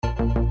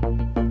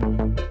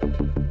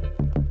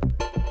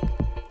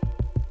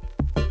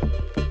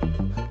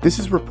This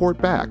is Report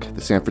Back,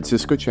 the San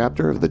Francisco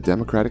chapter of the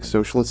Democratic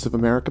Socialists of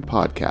America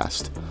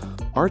podcast.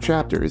 Our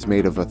chapter is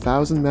made of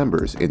 1,000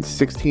 members in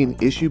 16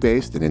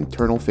 issue-based and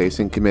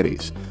internal-facing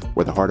committees,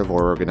 where the heart of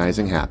our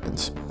organizing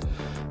happens.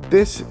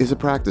 This is a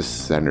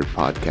practice-centered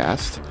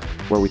podcast,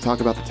 where we talk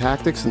about the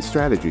tactics and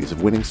strategies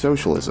of winning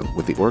socialism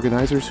with the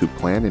organizers who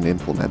plan and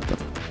implement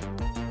them.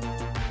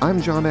 I'm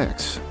John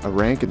X, a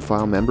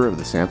rank-and-file member of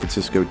the San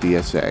Francisco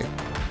DSA.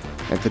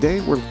 And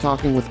today we're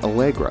talking with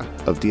Allegra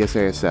of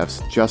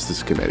DSASF's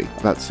Justice Committee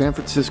about San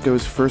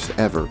Francisco's first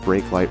ever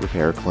brake light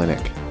repair clinic.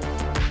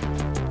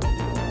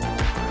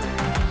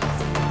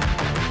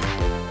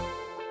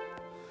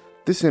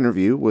 This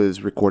interview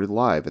was recorded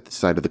live at the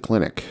site of the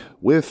clinic,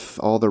 with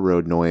all the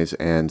road noise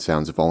and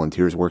sounds of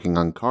volunteers working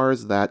on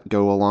cars that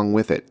go along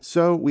with it.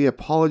 So we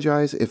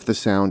apologize if the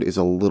sound is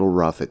a little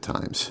rough at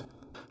times.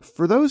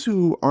 For those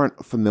who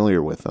aren't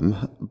familiar with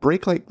them,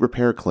 brake light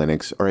repair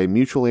clinics are a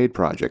mutual aid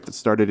project that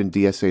started in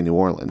DSA New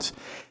Orleans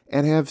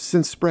and have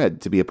since spread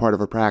to be a part of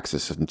our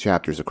praxis in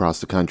chapters across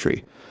the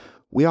country.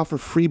 We offer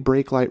free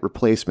brake light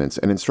replacements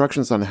and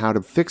instructions on how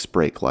to fix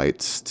brake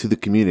lights to the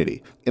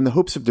community, in the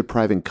hopes of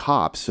depriving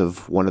cops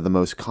of one of the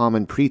most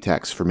common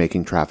pretexts for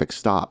making traffic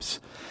stops.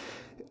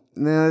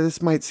 Now,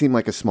 this might seem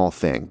like a small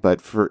thing,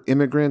 but for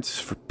immigrants,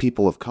 for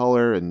people of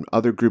color, and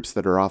other groups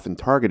that are often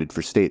targeted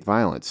for state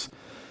violence,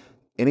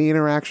 any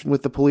interaction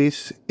with the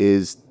police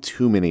is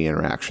too many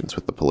interactions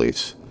with the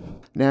police.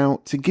 Now,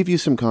 to give you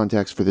some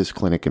context for this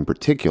clinic in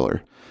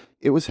particular,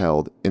 it was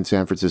held in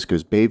San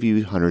Francisco's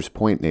Bayview Hunters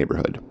Point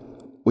neighborhood,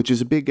 which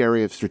is a big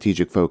area of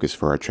strategic focus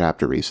for our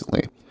chapter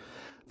recently.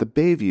 The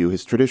Bayview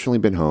has traditionally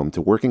been home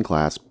to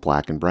working-class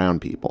black and brown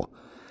people,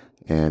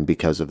 and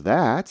because of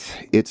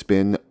that, it's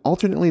been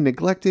alternately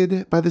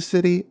neglected by the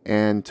city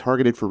and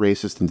targeted for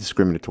racist and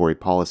discriminatory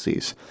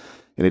policies.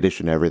 In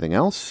addition to everything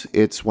else,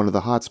 it's one of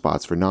the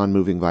hotspots for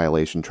non-moving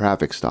violation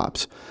traffic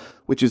stops,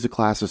 which is a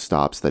class of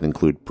stops that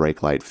include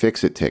brake light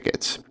fix-it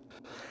tickets.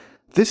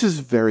 This is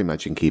very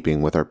much in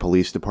keeping with our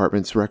police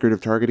department's record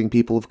of targeting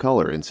people of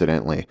color,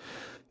 incidentally.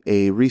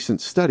 A recent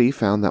study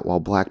found that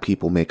while black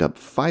people make up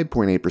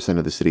 5.8%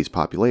 of the city's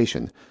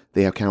population,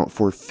 they account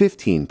for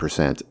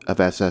 15% of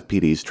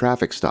SFPD's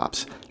traffic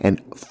stops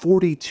and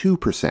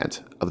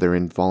 42% of their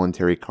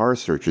involuntary car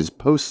searches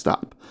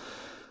post-stop.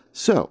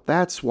 So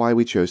that's why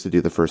we chose to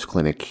do the first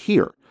clinic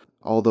here,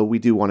 although we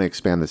do want to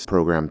expand this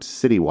program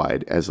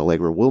citywide, as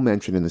Allegra will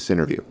mention in this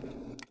interview.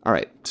 All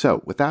right,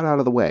 so with that out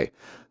of the way,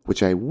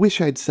 which I wish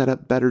I'd set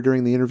up better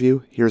during the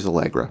interview, here's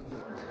Allegra.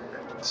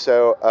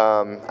 So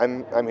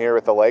I'm here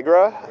with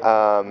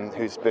Allegra,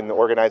 who's been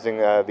organizing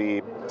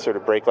the sort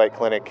of brake light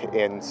clinic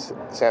in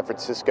San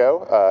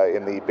Francisco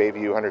in the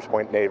Bayview Hunters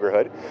Point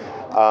neighborhood.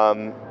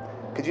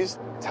 Could you just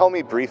tell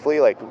me briefly,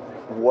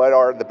 what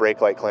are the brake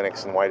light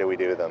clinics and why do we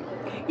do them?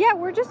 Yeah,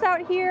 we're just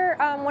out here.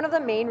 One of the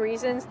main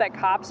reasons that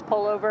cops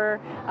pull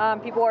over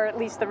people, or at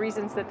least the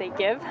reasons that they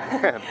give,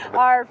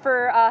 are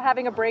for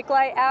having a brake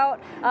light out.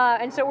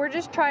 And so we're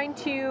just trying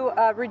to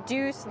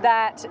reduce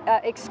that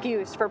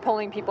excuse for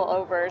pulling people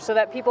over so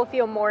that people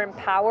feel more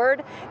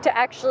empowered to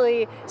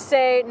actually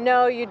say,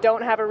 no, you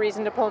don't have a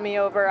reason to pull me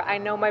over. I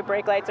know my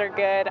brake lights are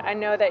good. I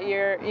know that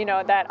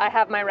that I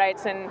have my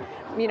rights and,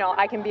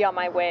 I can be on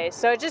my way.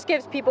 So it just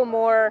gives people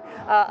more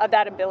of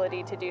that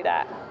ability to do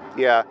that.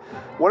 Yeah.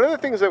 One of the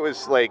things that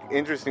was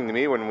interesting to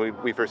me when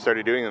we first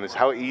started doing them is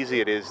how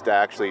easy it is to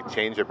actually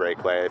change a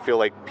brake light. I feel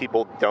like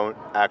people don't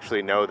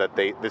actually know that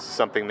this is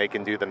something they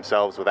can do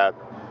themselves without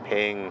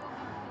paying,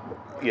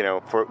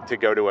 to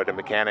go to a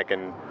mechanic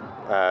and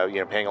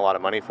paying a lot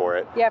of money for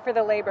it. Yeah, for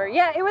the labor.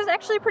 Yeah, it was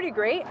actually pretty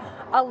great.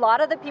 A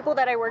lot of the people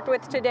that I worked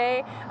with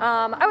today,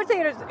 I would say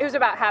it was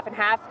about half and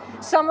half.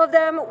 Some of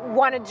them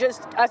wanted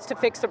just us to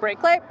fix the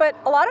brake light, but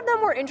a lot of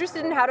them were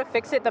interested in how to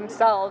fix it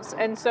themselves.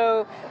 And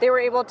so they were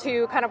able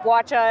to kind of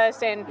watch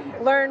us and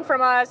learn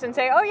from us and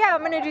say, oh yeah, I'm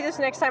going to do this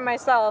next time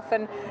myself.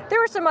 And there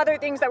were some other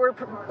things that were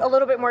a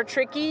little bit more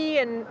tricky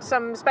and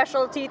some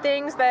specialty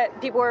things that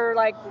people were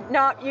like,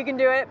 no, you can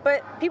do it.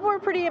 But people were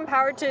pretty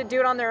empowered to do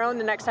it on their own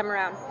the next time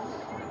around.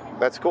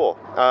 That's cool.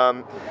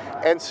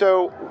 And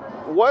so,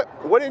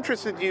 what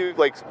interested you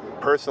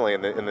personally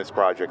in this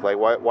project?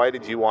 Why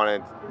did you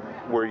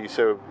were you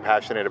so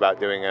passionate about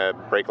doing a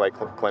brake light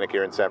clinic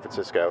here in San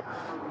Francisco?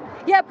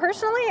 Yeah,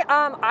 personally,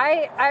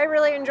 I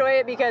really enjoy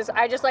it because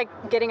I just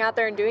like getting out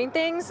there and doing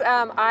things.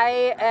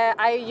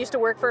 I used to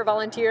work for a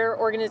volunteer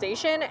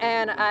organization,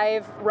 and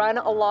I've run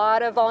a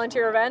lot of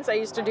volunteer events. I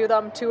used to do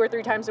them 2 or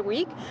 3 times a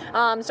week.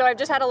 So I've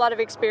just had a lot of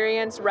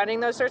experience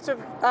running those sorts of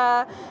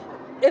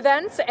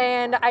events,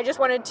 and I just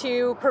wanted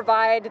to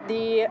provide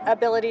the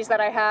abilities that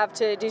I have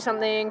to do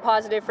something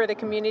positive for the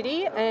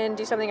community and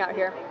do something out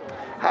here.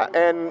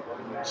 And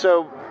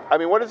so,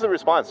 what is the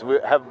response?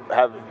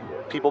 Have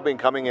people been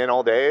coming in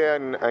all day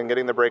and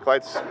getting the brake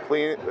lights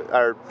clean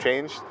or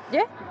changed?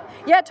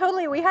 Yeah,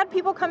 totally. We had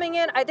people coming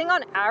in, I think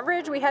on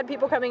average, we had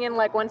people coming in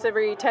like once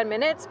every 10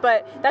 minutes,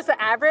 but that's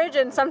the average.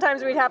 And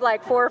sometimes we'd have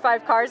like 4 or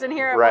 5 cars in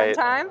here at one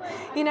time,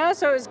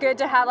 so it was good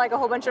to have like a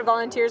whole bunch of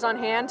volunteers on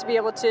hand to be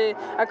able to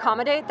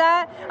accommodate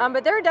that.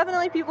 But there were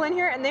definitely people in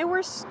here and they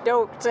were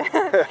stoked.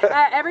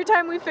 Every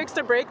time we fixed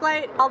a brake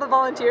light, all the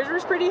volunteers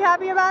were pretty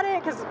happy about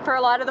it, because for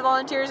a lot of the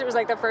volunteers, it was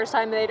like the first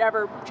time they'd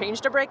ever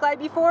changed a brake light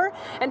before.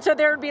 And so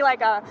there would be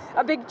like a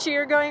big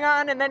cheer going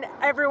on, and then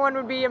everyone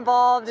would be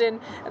involved, and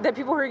the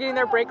people who were getting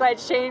their brake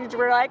lights changed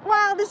were like,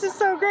 wow, this is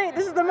so great.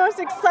 This is the most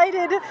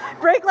excited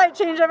brake light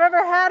change I've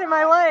ever had in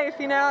my life,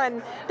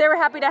 and they were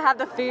happy to have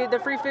the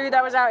free food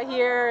that was out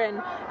here, and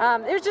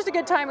it was just a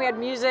good time. We had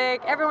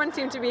music. Everyone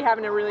seemed to be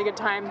having a really good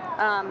time,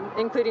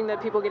 including the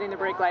people getting the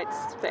brake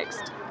lights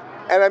fixed.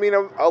 And I mean,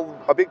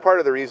 a big part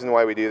of the reason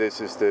why we do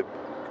this is to,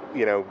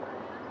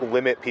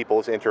 limit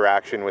people's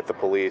interaction with the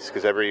police,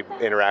 because every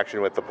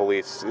interaction with the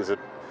police is a,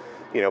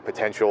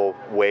 potential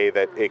way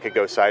that it could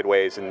go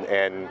sideways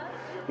and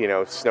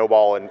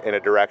snowball in a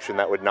direction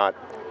that would not,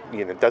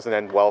 doesn't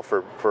end well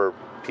for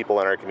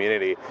people in our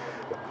community.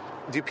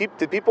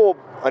 Did people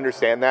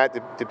understand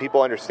that? Did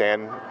people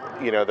understand,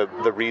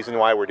 the reason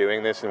why we're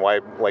doing this and why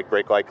like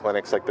brake light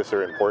clinics like this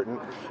are important?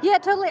 Yeah,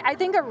 totally. I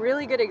think a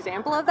really good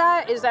example of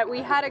that is that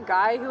we had a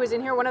guy who was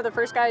in here, one of the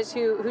first guys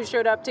who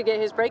showed up to get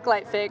his brake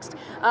light fixed.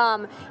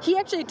 He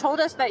actually told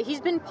us that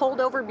he's been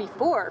pulled over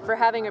before for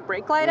having a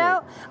brake light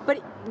out. But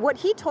what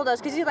he told us,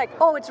 because he's like,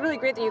 oh, it's really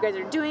great that you guys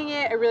are doing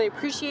it. I really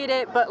appreciate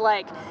it. But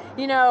like,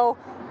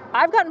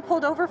 I've gotten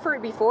pulled over for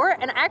it before,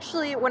 and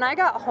actually, when I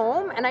got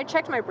home and I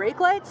checked my brake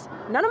lights,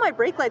 none of my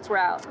brake lights were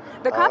out.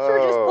 The cops were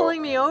just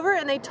pulling me over,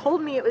 and they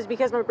told me it was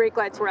because my brake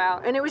lights were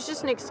out, and it was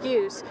just an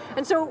excuse.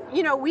 And so,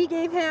 we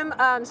gave him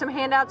some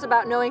handouts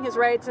about knowing his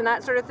rights and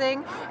that sort of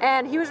thing,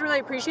 and he was really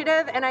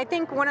appreciative. And I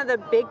think one of the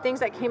big things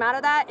that came out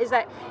of that is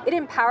that it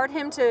empowered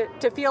him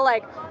to feel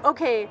like,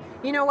 okay,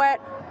 you know what?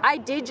 I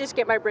did just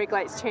get my brake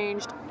lights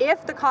changed.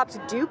 If the cops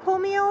do pull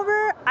me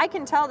over, I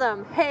can tell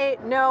them, hey,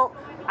 no,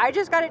 I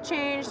just got it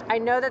changed. I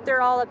know that they're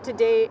all up to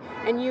date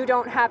and you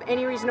don't have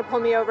any reason to pull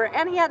me over.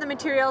 And he had the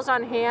materials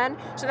on hand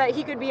so that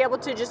he could be able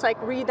to just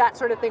like read that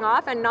sort of thing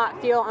off and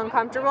not feel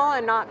uncomfortable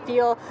and not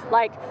feel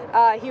like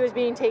he was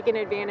being taken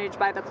advantage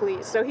by the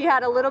police. So he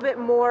had a little bit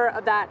more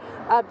of that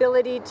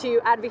ability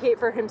to advocate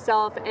for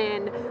himself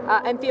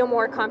and feel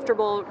more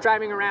comfortable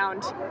driving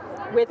around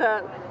with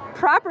a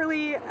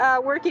properly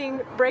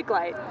working brake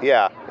light.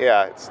 Yeah.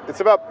 It's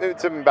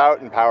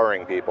about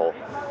empowering people.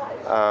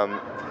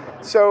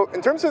 So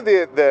in terms of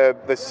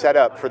the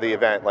setup for the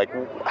event, like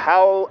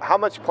how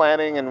much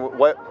planning and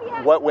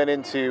what went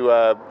into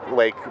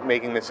like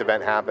making this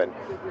event happen?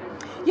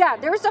 Yeah,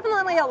 there was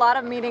definitely a lot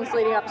of meetings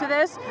leading up to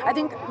this. I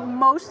think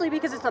mostly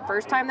because it's the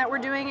first time that we're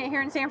doing it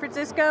here in San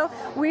Francisco.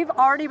 We've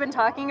already been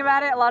talking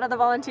about it. A lot of the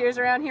volunteers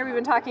around here, we've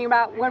been talking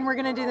about when we're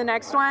going to do the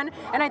next one.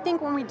 And I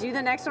think when we do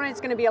the next one,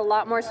 it's going to be a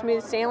lot more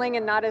smooth sailing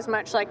and not as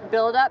much like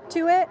build up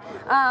to it.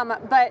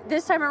 But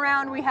this time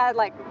around, we had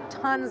like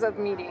tons of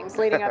meetings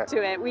leading up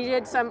to it. We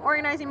did some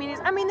organizing meetings.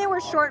 I mean, they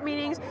were short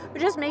meetings, but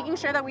just making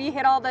sure that we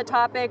hit all the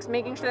topics,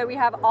 making sure that we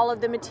have all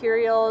of the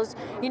materials,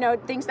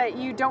 things that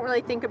you don't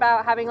really think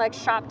about, having like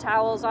shop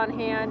towels on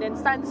hand and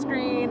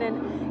sunscreen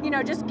and,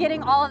 just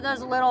getting all of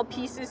those little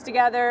pieces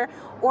together,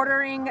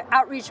 ordering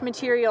outreach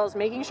materials,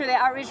 making sure the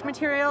outreach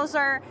materials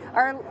are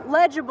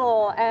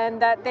legible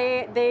and that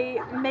they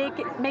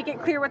make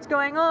it clear what's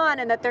going on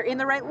and that they're in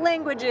the right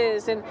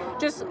languages and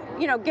just,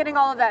 getting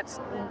all of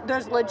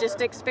those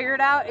logistics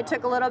figured out. It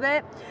took a little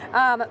bit,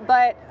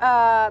 but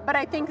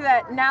I think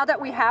that now that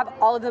we have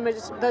all of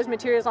those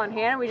materials on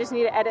hand, we just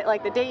need to edit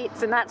like the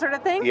dates and that sort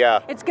of thing.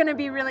 Yeah. It's going to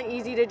be really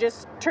easy to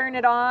just turn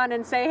it on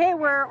and say, hey,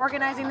 we're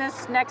organizing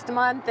this next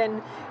month,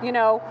 and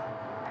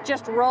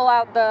just roll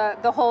out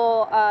the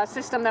whole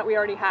system that we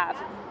already have.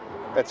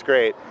 That's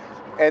great.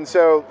 And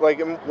so, like,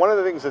 one of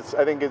the things that's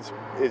I think is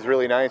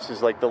really nice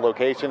is like the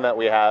location that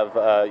we have.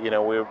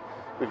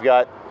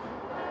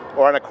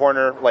 We're on a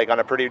corner, like on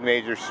a pretty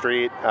major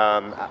street.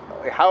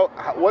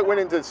 What went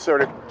into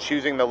sort of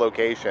choosing the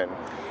location?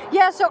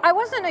 Yeah, so I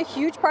wasn't a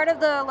huge part of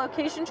the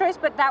location choice,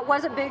 but that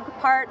was a big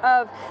part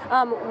of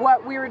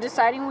what we were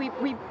deciding.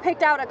 We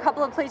picked out a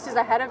couple of places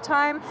ahead of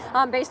time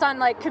based on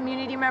like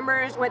community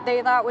members, what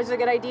they thought was a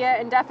good idea,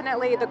 and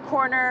definitely the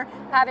corner,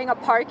 having a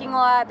parking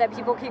lot that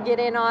people could get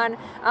in on,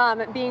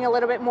 being a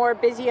little bit more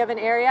busy of an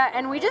area.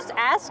 And we just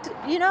asked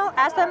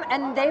them,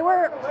 and they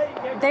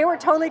were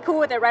totally cool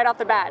with it right off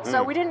the bat.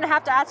 So we didn't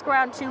have to ask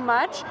around too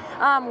much.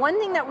 One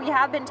thing that we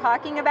have been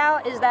talking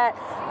about is that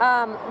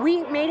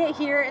we made it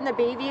here in the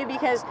Bayview Bayview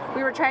because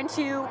we were trying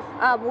to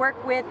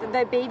work with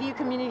the Bayview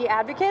community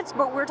advocates,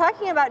 but we're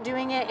talking about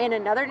doing it in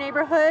another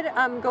neighborhood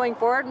going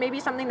forward, maybe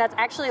something that's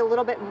actually a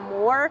little bit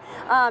more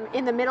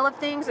in the middle of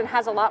things and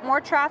has a lot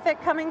more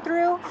traffic coming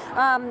through,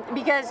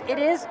 because it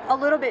is a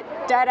little bit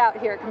dead out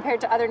here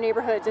compared to other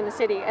neighborhoods in the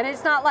city. And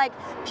it's not like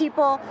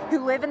people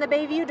who live in the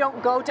Bayview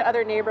don't go to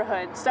other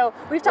neighborhoods. So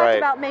we've talked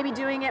about maybe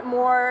doing it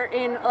more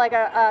in like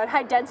a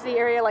high density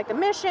area like the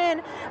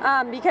Mission,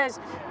 because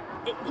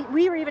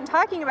we were even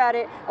talking about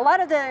it. A lot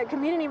of the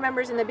community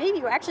members in the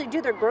Bayview actually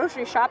do their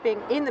grocery shopping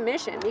in the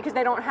Mission because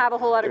they don't have a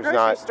whole lot of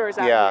grocery stores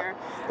out here.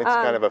 It's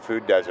kind of a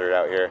food desert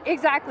out here.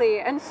 Exactly.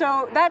 And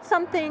so that's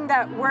something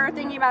that we're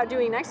thinking about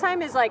doing next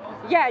time is like,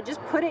 just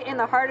put it in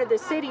the heart of the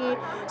city,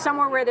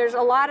 somewhere where there's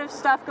a lot of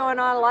stuff going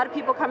on, a lot of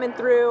people coming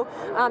through.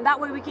 That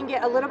way we can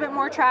get a little bit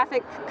more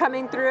traffic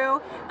coming through,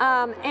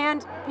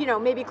 and,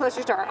 maybe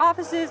closer to our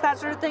offices, that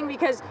sort of thing,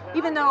 because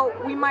even though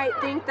we might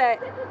think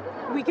that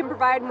we can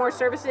provide more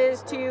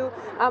services to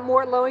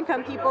more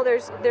low-income people.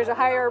 There's a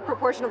higher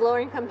proportion of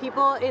low-income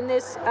people in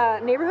this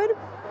neighborhood.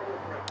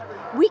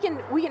 We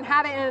can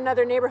have it in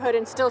another neighborhood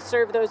and still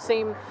serve those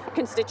same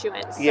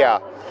constituents. So. Yeah.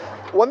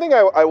 One thing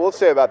I will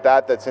say about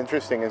that's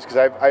interesting is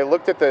because I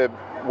looked at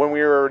when we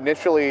were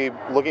initially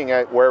looking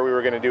at where we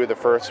were going to do the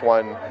first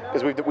one,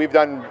 because we've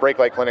done brake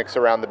light clinics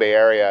around the Bay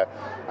Area.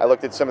 I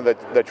looked at some of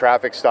the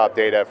traffic stop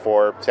data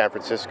for San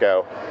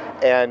Francisco,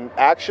 and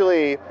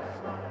actually,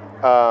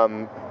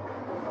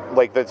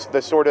 like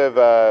the sort of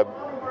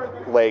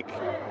like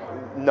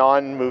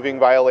non-moving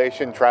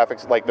violation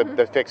traffic, like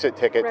the fix-it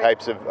ticket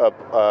types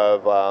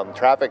of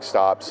traffic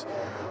stops.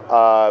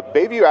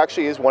 Bayview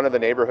actually is one of the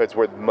neighborhoods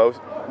where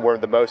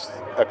the most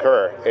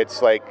occur.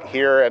 It's like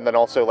here, and then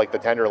also like the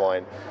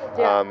Tenderloin,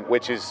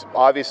 which is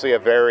obviously a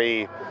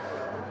very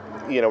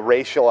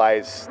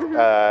racialized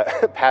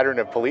pattern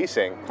of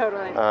policing.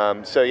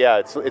 Totally. So yeah,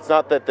 it's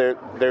not that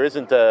there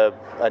isn't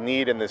a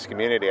need in this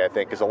community, I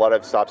think, because a lot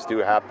of stops do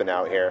happen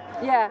out here.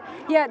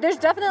 Yeah, there's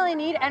definitely a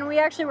need, and we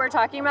actually were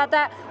talking about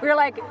that. We were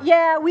like,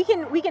 we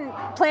can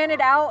plan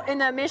it out in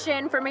the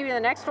Mission for maybe the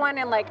next one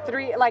in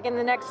in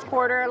the next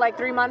quarter, like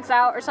 3 months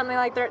out or something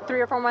like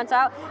 3 or 4 months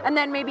out, and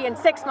then maybe in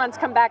 6 months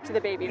come back to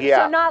the Bayview.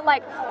 Yeah. So not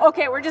like,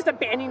 okay, we're just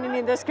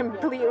abandoning this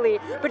completely,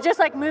 but just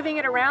like moving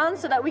it around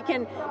so that we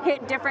can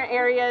hit different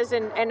areas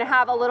and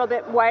have a little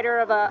bit wider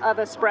of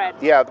a spread.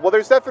 Yeah, well,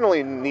 there's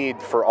definitely need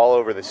for all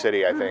over the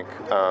city, I think.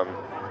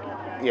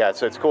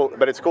 So it's cool,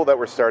 but it's cool that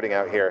we're starting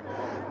out here.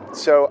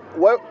 So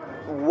what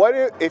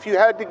if you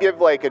had to give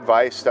like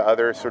advice to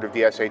other sort of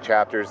DSA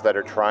chapters that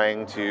are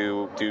trying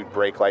to do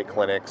brake light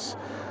clinics,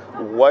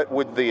 what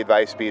would the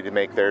advice be to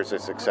make theirs a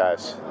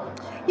success?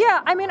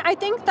 Yeah, I mean, I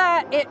think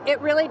that it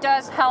really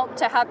does help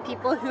to have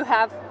people who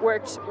have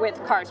worked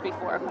with cars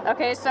before.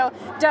 Okay, so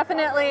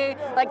definitely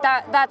like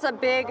that's a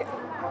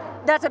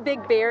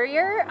big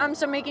barrier.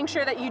 So making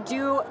sure that you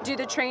do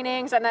the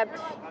trainings and that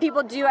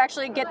people do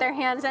actually get their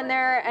hands in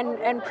there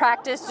and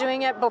practice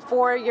doing it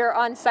before you're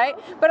on site,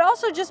 but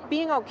also just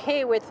being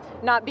okay with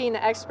not being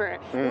the expert.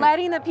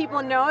 Letting the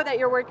people know that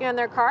you're working on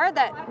their car,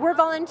 that we're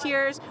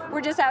volunteers,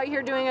 we're just out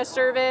here doing a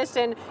service,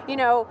 and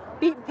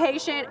be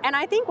patient. And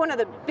I think one of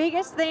the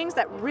biggest things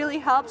that really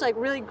helped, like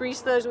really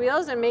grease those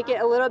wheels and make it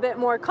a little bit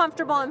more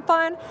comfortable and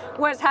fun,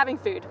 was having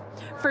food.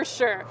 For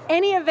sure.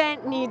 Any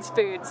event needs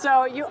food.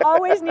 So you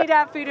always need to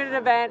have food at an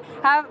event.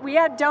 We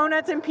had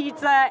donuts and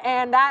pizza,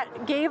 and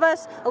that gave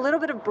us a little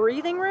bit of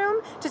breathing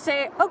room to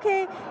say,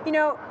 okay,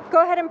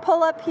 go ahead and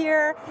pull up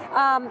here.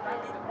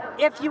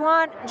 If you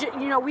want,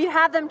 we'd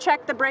have them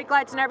check the brake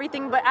lights and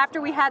everything, but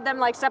after we had them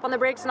like step on the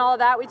brakes and all of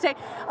that, we'd say,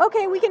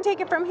 okay, we can take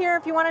it from here.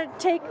 If you want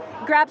to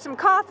grab some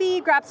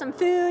coffee, grab some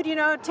food,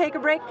 take a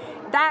break.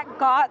 That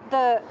got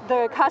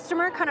the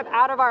customer kind of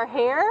out of our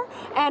hair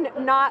and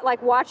not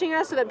like watching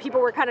us, so that people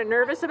were kind of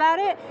nervous about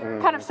it,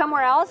 kind of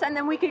somewhere else, and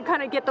then we could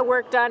kind of get the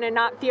work done and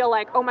not feel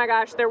like, oh my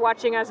gosh, they're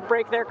watching us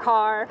break their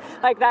car,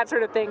 like that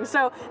sort of thing.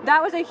 So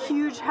that was a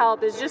huge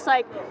help, is just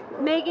like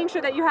making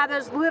sure that you have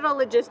those little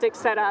logistics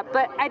set up.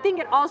 But I think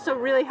it also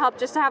really helped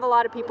just to have a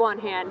lot of people on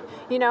hand,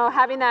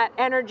 having that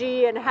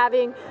energy and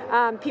having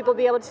people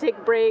be able to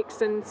take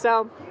breaks. And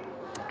so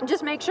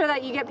just make sure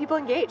that you get people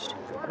engaged.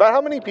 About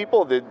how many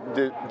people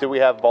do we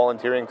have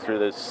volunteering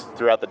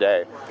throughout the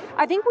day?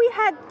 I think we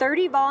had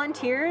 30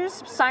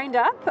 volunteers signed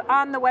up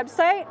on the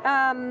website,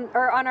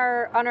 or on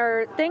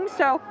our thing.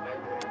 So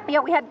yeah,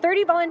 we had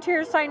 30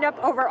 volunteers signed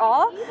up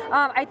overall.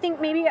 I think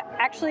maybe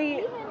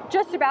actually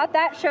just about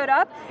that showed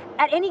up.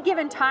 At any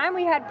given time,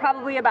 we had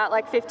probably about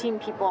like 15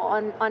 people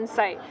on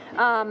site,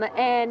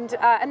 and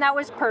that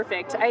was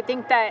perfect. I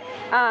think that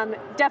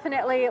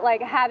definitely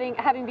like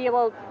having be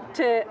able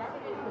to,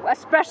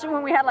 especially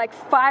when we had like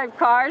 5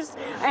 cars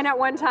and at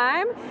one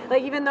time,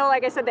 like even though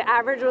like I said the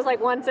average was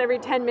like once every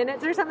 10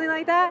 minutes or something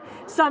like that,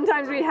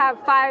 sometimes we'd have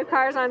 5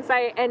 cars on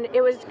site, and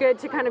it was good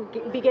to kind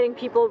of be getting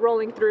people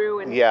rolling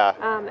through and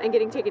and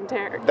getting taken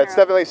care of. That's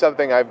definitely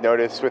something I've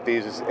noticed with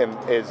these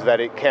is that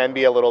it can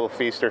be a little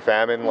feast or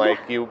famine. Like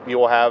you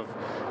will have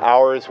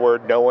hours where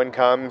no one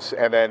comes,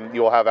 and then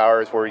you'll have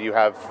hours where you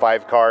have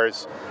 5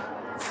 cars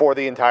for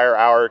the entire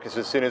hour, because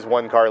as soon as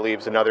one car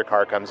leaves, another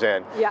car comes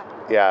in. Yeah.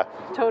 Yeah.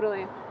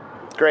 Totally.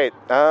 Great.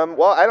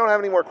 Well, I don't have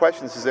any more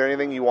questions. Is there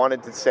anything you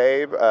wanted to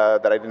say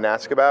that I didn't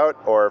ask about,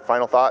 or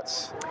final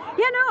thoughts?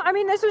 Yeah, no, I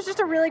mean, this was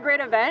just a really great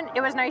event.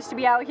 It was nice to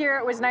be out here.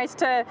 It was nice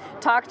to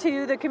talk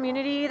to the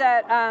community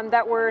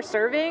that we're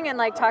serving, and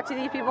like talk to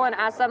these people and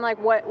ask them like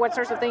what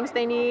sorts of things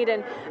they need,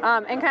 and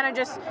kind of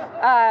just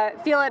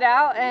feel it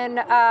out.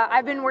 And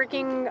I've been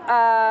working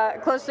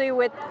closely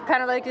with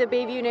kind of like the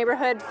Bayview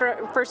neighborhood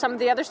for some of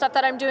the other stuff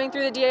that I'm doing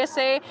through the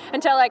DSA,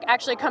 and to like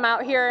actually come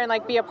out here and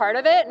like be a part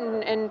of it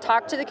and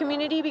talk to the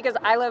community, because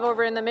I live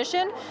over in the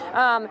Mission.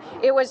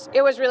 It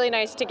was really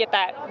nice to get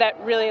that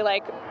really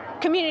like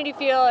community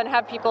feel and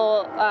have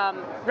people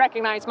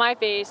recognize my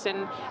face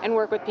and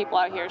work with people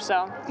out here.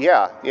 So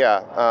yeah.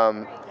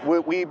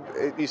 We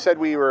you said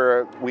we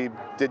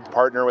did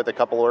partner with a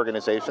couple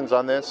organizations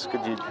on this.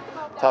 Could you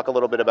talk a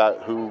little bit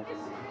about who?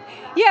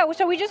 Yeah,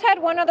 so we just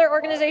had one other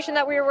organization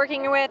that we were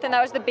working with, and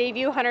that was the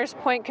Bayview Hunters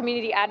Point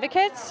Community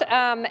Advocates,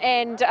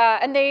 and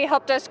they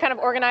helped us kind of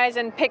organize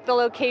and pick the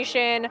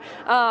location,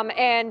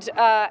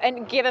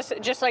 and give us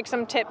just like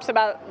some tips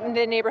about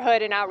the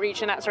neighborhood and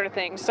outreach and that sort of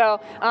thing. So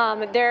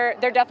they're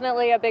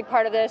definitely a big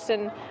part of this,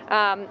 and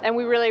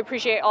we really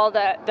appreciate all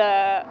the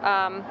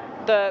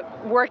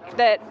work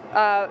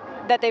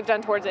that they've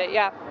done towards it.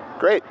 Yeah.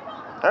 Great.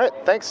 All right.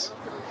 Thanks.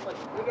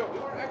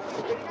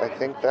 I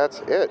think that's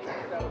it.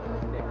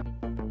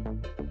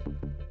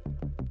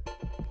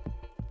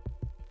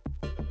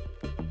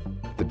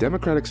 The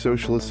Democratic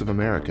Socialists of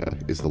America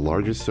is the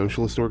largest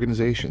socialist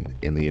organization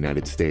in the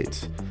United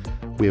States.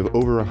 We have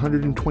over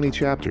 120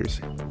 chapters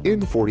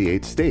in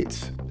 48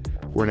 states.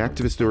 We're an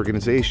activist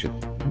organization,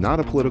 not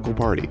a political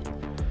party.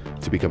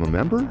 To become a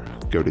member,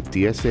 go to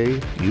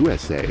dsausa.org.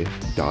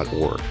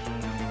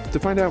 To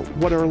find out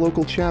what our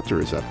local chapter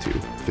is up to,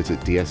 visit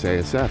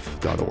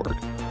dsasf.org.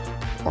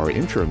 Our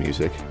intro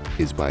music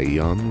is by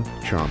Young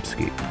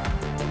Chomsky.